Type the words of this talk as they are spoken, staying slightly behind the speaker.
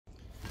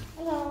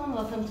Hello and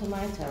welcome to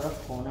my tarot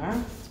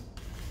corner.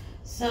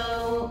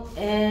 So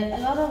a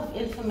lot of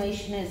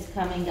information is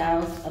coming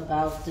out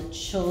about the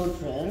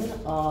children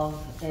of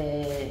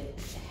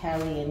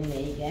Harry and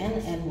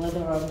Meghan and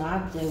whether or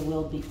not they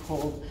will be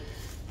called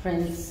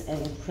Prince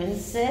and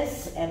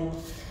Princess. And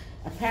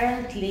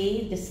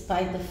apparently,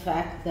 despite the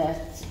fact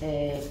that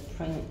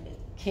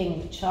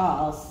King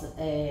Charles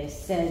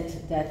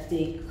said that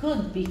they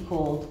could be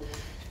called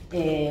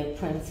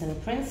Prince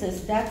and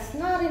Princess, that's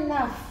not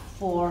enough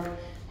for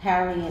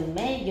Harry and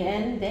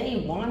Meghan.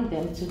 They want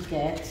them to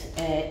get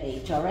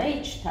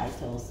HRH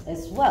titles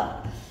as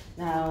well.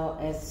 Now,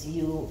 as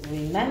you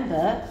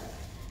remember,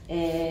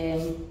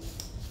 Harry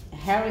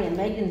and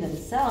Meghan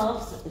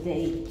themselves,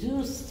 they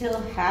do still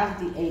have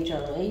the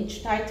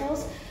HRH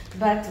titles,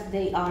 but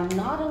they are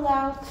not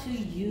allowed to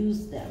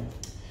use them.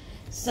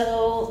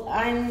 So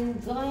I'm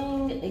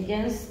going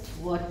against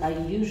what I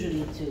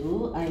usually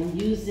do. I'm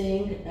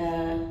using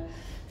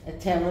a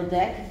tarot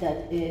deck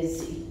that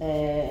is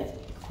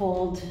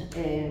called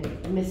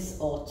Miss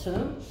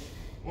Autumn,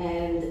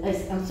 and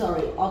I'm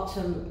sorry,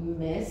 Autumn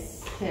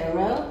Miss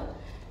Tarot.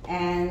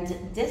 And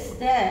this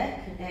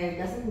deck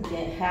doesn't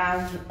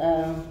have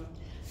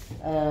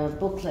a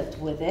booklet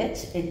with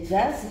it. It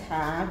does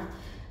have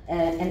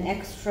an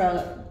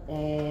extra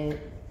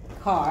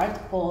card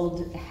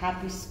called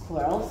Happy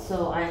Squirrel.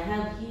 So I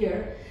have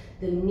here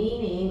the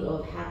meaning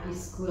of Happy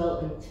Squirrel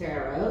in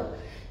Tarot,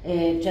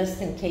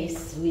 just in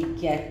case we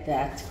get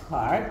that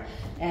card.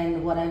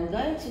 And what I'm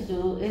going to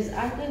do is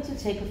I'm going to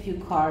take a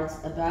few cards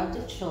about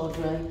the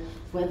children,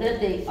 whether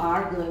they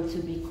are going to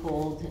be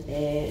called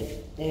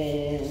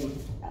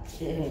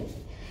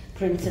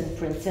Prince and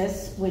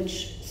Princess,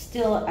 which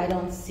still I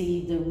don't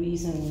see the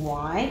reason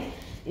why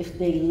if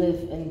they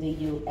live in the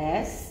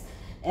US,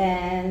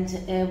 and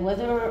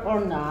whether or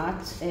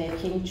not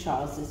King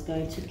Charles is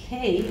going to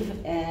cave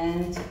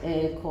and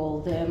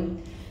call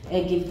them,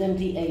 give them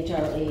the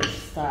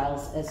HRH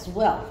styles as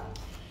well.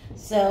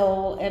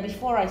 So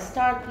before I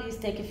start, please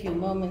take a few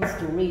moments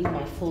to read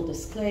my full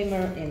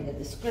disclaimer in the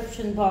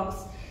description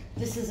box.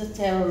 This is a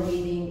tarot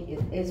reading.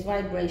 It is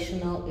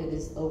vibrational. It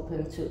is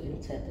open to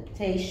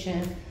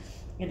interpretation.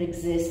 It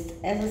exists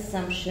as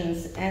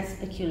assumptions and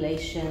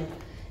speculation,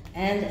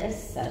 and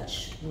as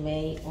such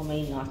may or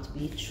may not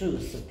be true.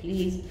 So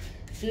please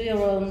do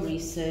your own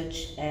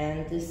research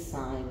and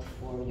decide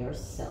for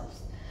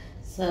yourselves.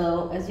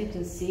 So as you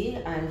can see,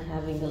 I'm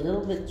having a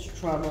little bit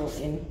trouble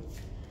in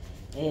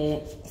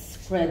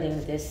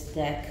spreading this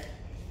deck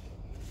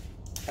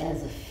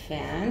as a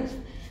fan,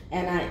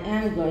 and I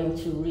am going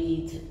to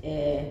read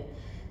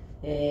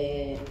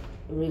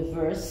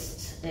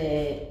reversed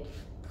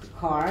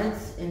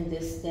cards in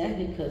this deck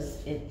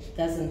because it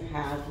doesn't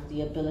have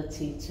the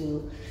ability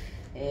to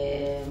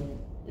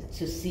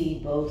see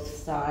both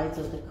sides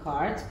of the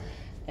card.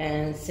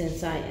 And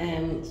since I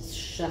am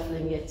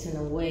shuffling it in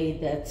a way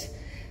that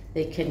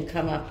they can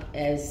come up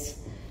as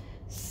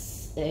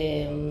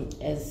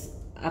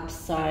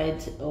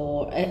upside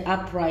or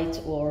upright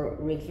or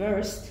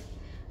reversed,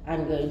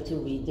 I'm going to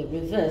read the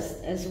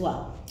reversed as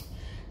well.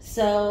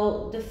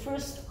 So the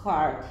first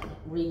card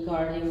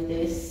regarding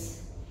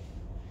this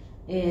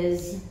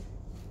is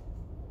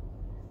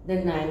the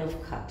Nine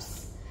of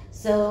Cups.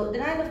 So the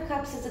Nine of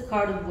Cups is a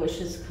card of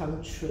wishes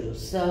come true.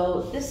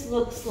 So this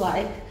looks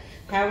like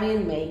Harry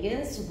and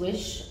Meghan's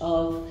wish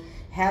of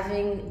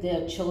having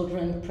their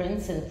children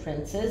Prince and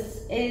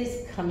Princess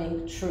is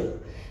coming true.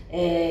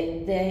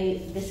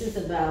 This is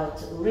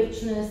about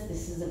richness,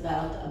 this is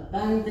about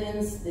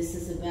abundance, this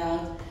is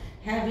about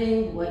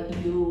having what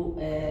you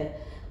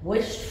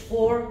wished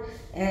for,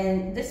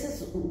 and this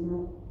is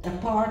a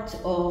part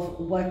of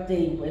what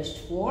they wished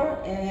for.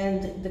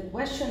 And the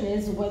question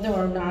is whether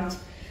or not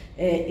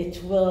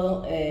it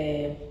will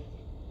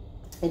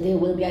they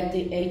will get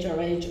the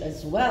HRH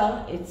as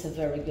well. It's a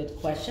very good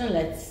question.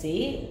 Let's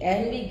see.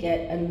 And we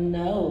get a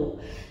no.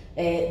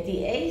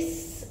 The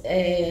Ace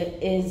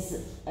is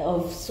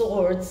of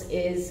Swords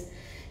is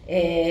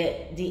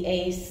the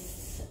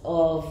Ace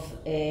of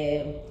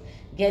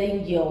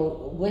getting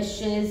your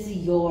wishes,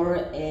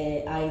 your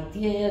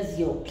ideas,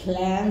 your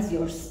plans,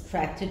 your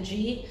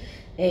strategy,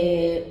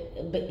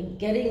 but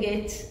getting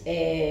it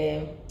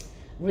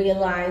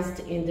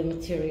realized in the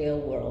material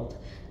world.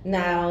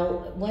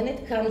 Now, when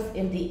it comes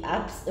in the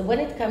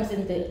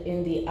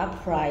in the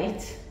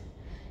upright,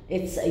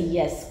 it's a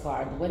yes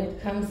card. When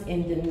it comes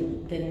in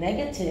the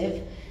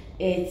negative,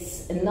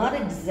 it's not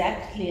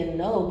exactly a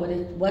no, but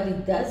what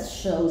it does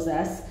shows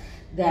us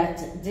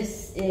that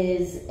this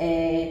is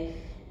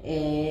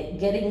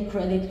getting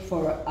credit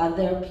for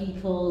other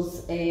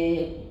people's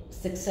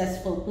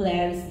successful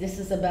plans. This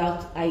is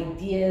about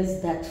ideas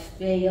that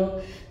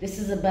fail. This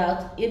is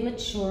about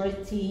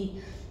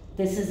immaturity.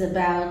 This is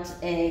about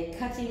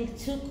cutting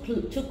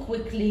too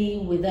quickly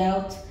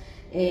without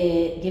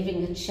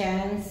giving a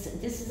chance.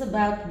 This is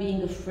about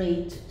being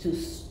afraid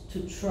to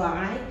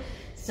try.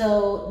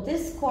 So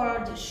this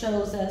card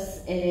shows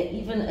us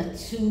even a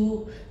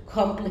too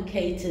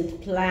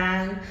complicated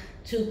plan,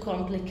 too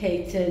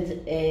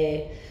complicated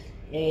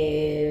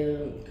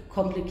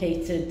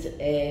complicated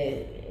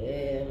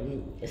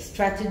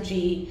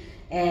strategy,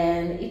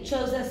 and it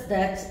shows us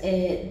that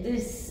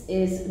this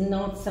is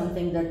not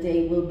something that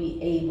they will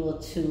be able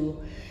to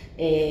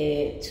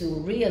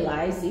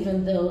realize,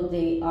 even though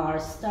they are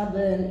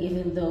stubborn,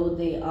 even though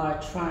they are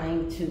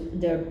trying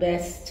their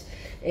best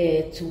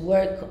to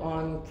work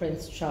on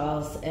Prince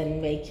Charles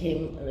and make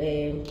him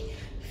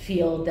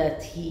feel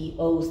that he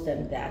owes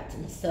them that.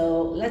 And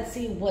so let's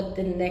see what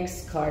the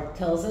next card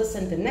tells us.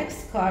 And the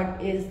next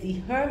card is the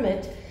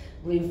Hermit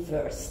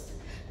reversed.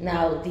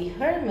 Now the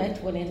Hermit,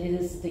 when it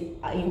is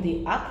in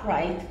the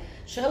upright,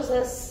 shows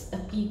us a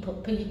people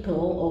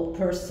or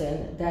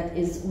person that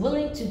is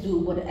willing to do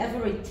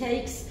whatever it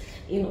takes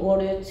in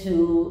order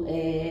to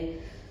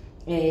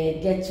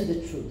get to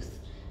the truth.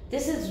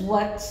 This is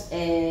what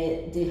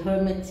the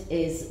Hermit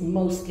is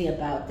mostly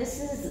about. This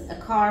is a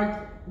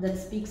card that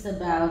speaks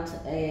about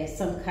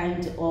some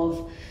kind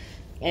of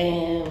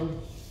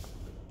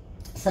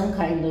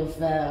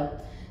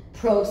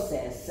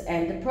process,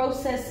 and the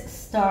process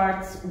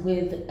starts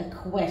with a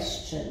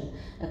question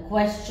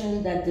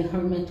that the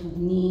Hermit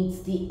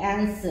needs the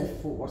answer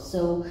for.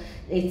 So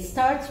it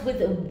starts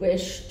with a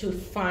wish to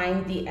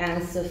find the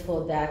answer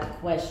for that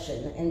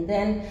question, and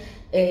then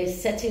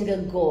setting a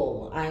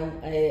goal.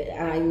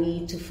 I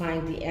need to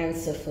find the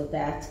answer for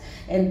that,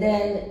 and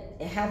then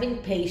having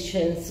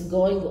patience,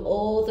 going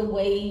all the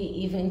way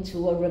even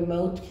to a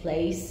remote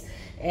place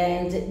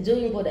and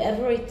doing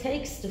whatever it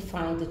takes to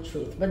find the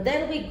truth. But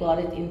then we got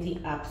it in the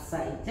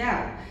upside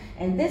down,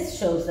 and this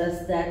shows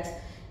us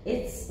that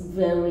it's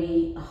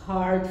very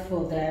hard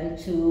for them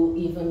to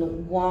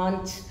even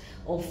want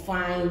or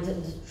find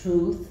the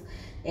truth.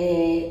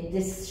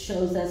 This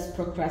shows us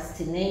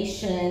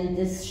procrastination.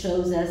 This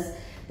shows us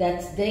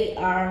that they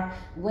are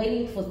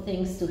waiting for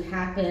things to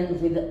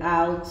happen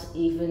without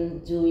even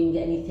doing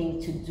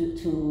anything to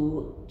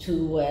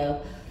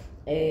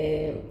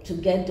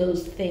get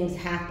those things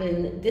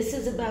happen. This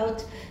is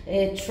about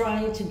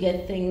trying to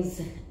get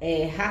things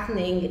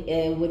happening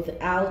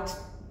without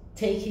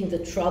taking the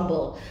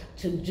trouble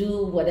to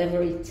do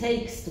whatever it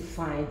takes to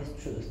find the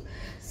truth.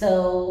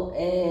 So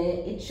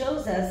it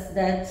shows us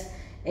that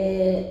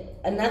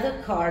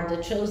another card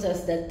that shows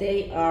us that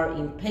they are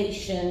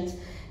impatient.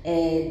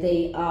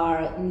 They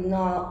are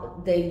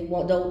not. They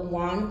don't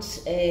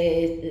want.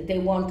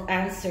 They want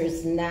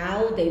answers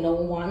now. They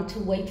don't want to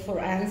wait for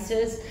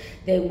answers.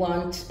 They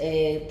want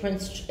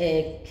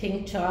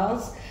King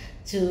Charles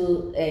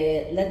to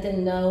let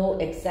them know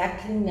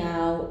exactly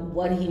now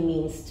what he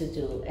means to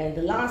do. And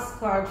the last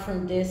card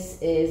from this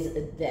is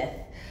Death.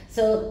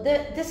 So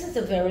this is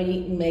a very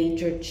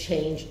major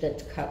change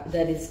that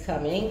is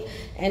coming,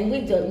 and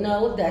we don't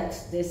know that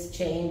this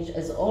change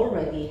has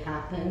already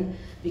happened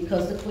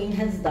because the Queen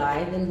has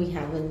died and we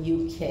have a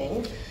new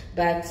king.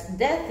 But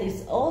death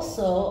is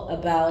also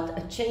about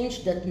a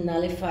change that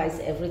nullifies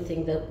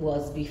everything that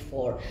was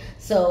before.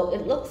 So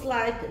it looks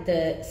like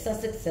the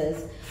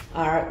Sussexes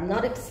are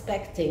not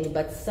expecting,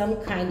 but some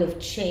kind of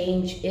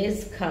change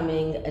is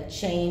coming, a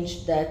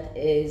change that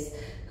is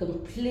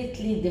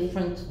completely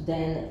different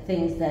than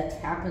things that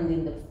happened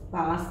in the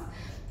past,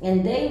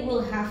 and they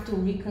will have to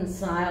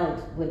reconcile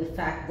with the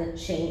fact that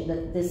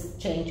this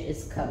change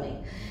is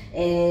coming.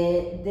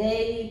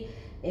 They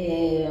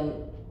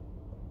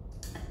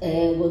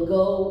will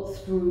go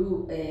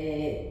through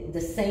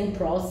the same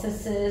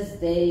processes.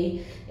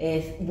 They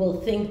will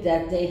think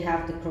that they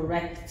have the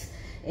correct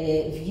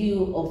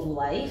view of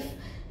life.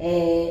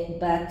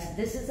 But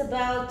this is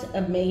about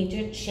a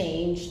major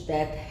change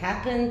that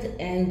happened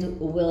and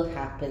will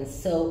happen.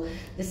 So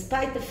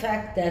despite the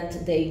fact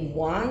that they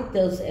want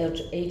those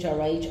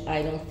HRH,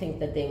 I don't think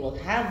that they will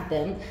have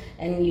them.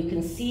 And you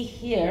can see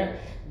here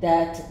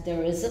that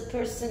there is a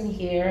person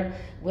here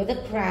with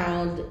a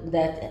crown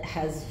that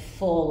has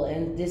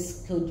fallen.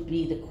 This could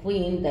be the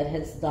Queen that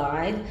has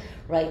died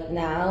right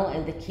now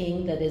and the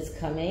King that is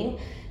coming.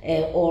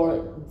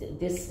 Or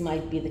this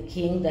might be the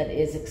king that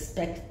is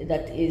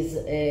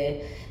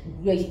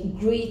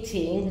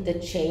greeting the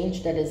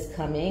change that is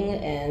coming,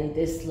 and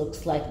this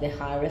looks like the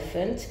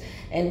Hierophant.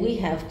 And we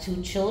have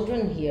two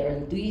children here,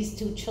 and these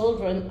two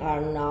children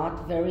are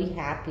not very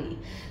happy.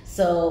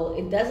 So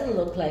it doesn't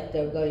look like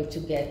they're going to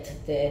get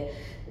the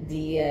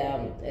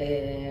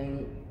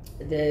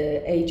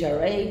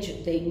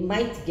HRH. They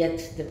might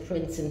get the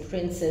Prince and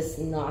Princess,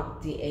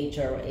 not the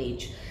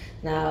HRH.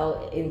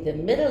 Now, in the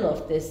middle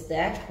of this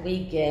deck,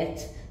 we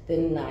get the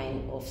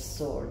Nine of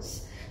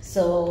Swords.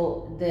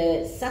 So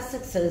the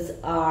Sussexes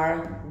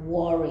are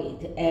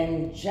worried,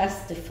 and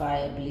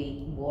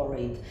justifiably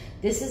worried.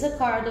 This is a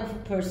card of a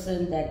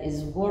person that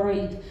is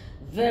worried,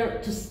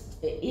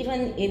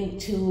 even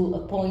into a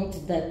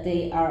point that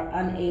they are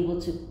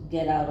unable to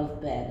get out of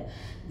bed.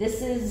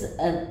 This is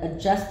a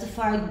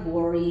justified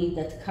worry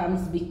that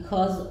comes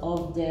because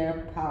of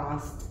their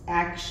past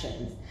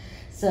actions.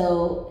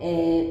 So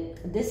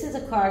this is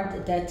a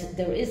card that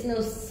there is no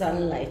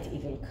sunlight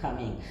even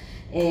coming.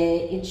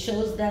 It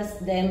shows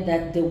them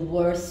that the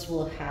worst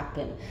will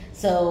happen.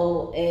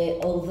 So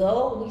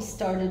although we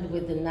started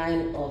with the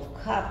Nine of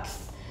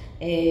Cups,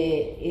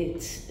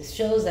 it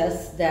shows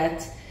us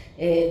that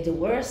the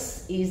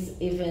worst is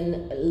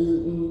even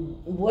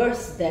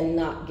worse than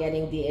not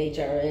getting the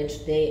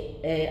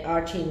HRH.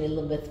 Archie and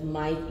Lilibet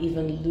might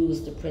even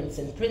lose the Prince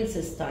and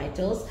Princess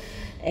titles,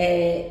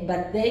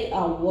 but they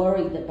are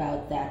worried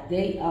about that.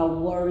 They are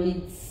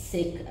worried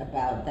sick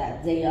about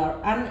that. They are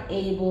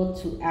unable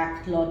to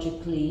act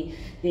logically.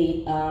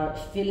 They are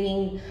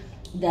feeling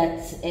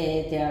that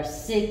they are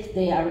sick.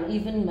 They are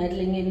even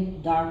meddling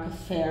in dark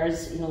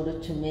affairs in order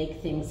to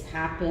make things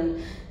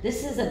happen.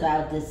 This is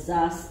about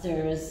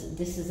disasters.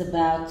 This is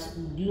about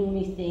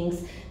gloomy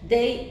things.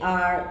 They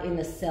are in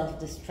a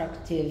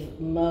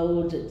self-destructive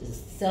mode,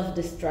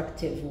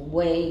 self-destructive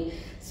way.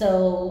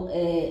 So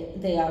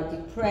they are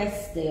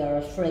depressed. They are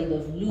afraid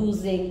of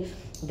losing.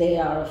 They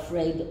are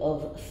afraid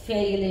of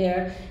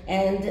failure,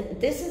 and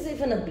this is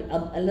even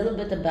a little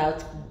bit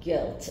about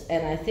guilt.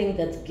 And I think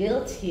that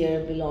guilt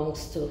here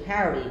belongs to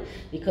Harry,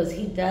 because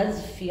he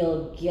does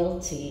feel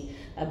guilty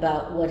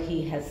about what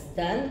he has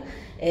done.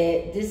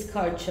 This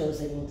card shows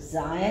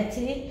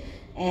anxiety,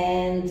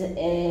 and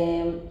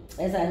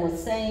as I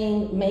was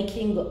saying,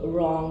 making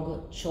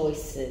wrong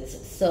choices.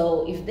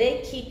 So if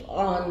they keep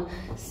on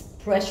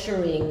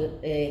pressuring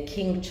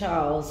King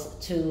Charles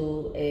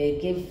to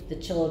give the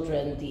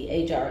children the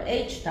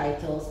HRH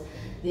titles,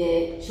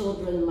 the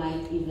children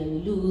might even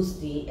lose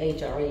the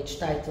HRH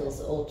titles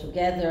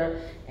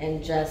altogether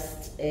and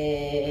just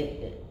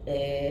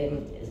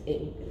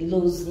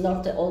lose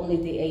not only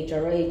the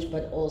HRH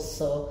but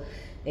also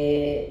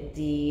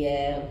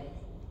the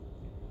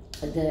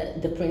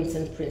Prince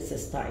and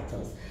Princess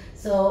titles.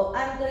 So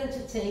I'm going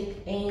to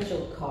take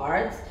angel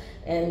cards,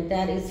 and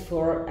that is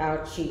for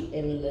Archie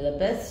and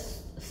Lilibet.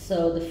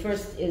 So the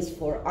first is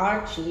for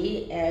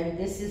Archie, and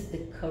this is the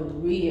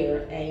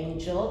career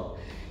angel.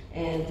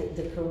 And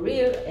the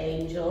career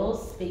angel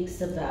speaks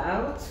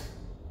about,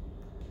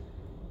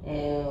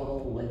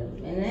 wait a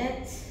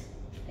minute,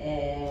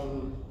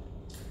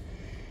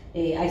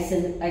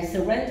 I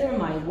surrender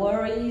my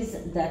worries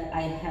that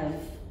I have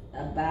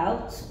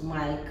about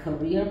my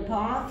career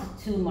path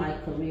to my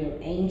career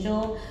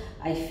angel.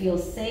 I feel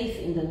safe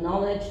in the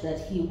knowledge that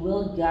he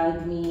will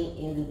guide me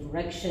in the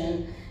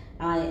direction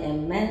I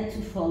am meant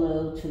to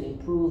follow to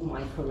improve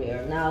my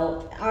career.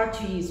 Now,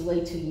 Archie is way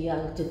too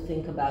young to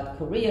think about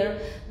career,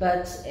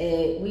 but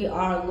we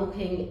are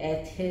looking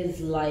at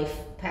his life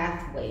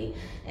pathway,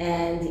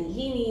 and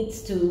he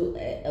needs to,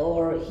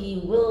 or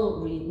he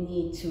will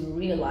need to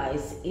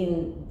realize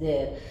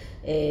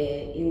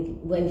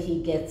when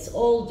he gets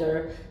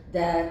older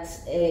that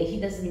he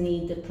doesn't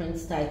need the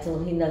Prince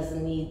title, he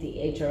doesn't need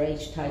the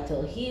HRH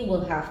title. He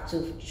will have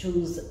to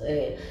choose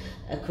a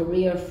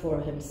career for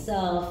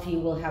himself. He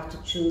will have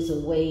to choose a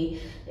way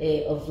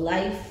of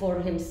life for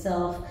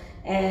himself,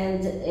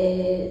 and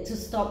to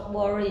stop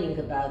worrying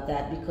about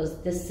that, because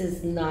this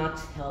is not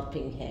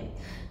helping him.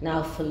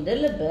 Now for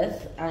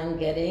Lilibet, I'm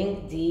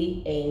getting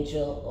the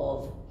angel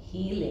of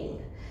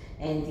healing,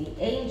 and the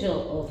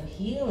angel of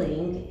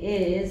healing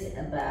is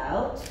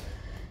about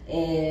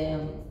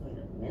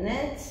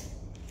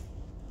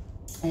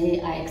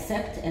I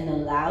accept and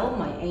allow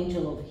my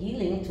angel of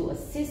healing to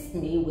assist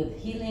me with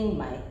healing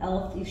my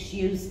health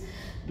issues,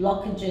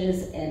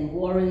 blockages, and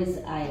worries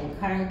I am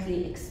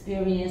currently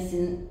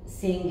experiencing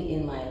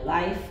in my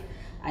life.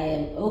 I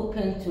am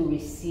open to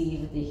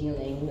receive the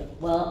healing.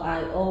 Well,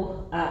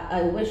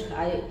 I wish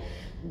I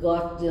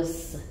got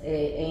this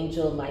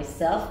angel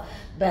myself,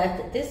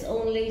 but this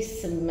only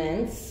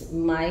cements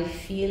my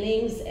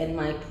feelings and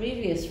my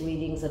previous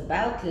readings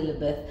about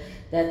Lilibet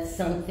that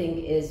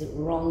something is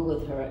wrong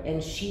with her,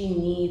 and she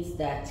needs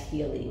that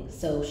healing.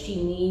 So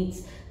she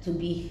needs to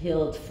be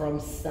healed from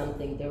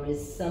something. There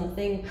is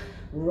something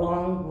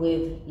wrong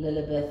with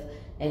Lilibet,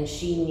 and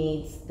she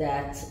needs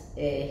that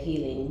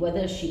healing.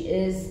 Whether she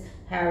is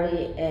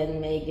Harry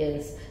and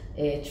Meghan's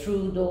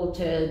true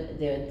daughter,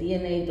 their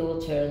DNA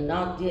daughter,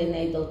 not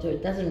DNA daughter,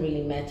 it doesn't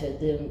really matter.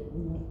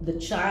 The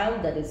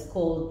child that is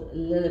called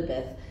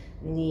Lilibet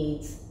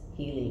needs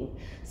healing.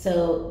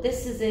 So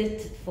this is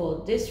it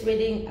for this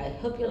reading. I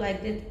hope you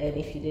liked it, and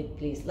if you did,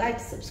 please like,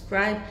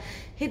 subscribe,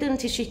 hit the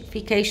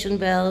notification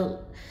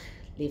bell,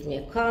 leave me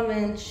a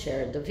comment,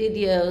 share the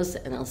videos,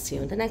 and I'll see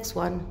you in the next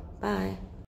one. Bye.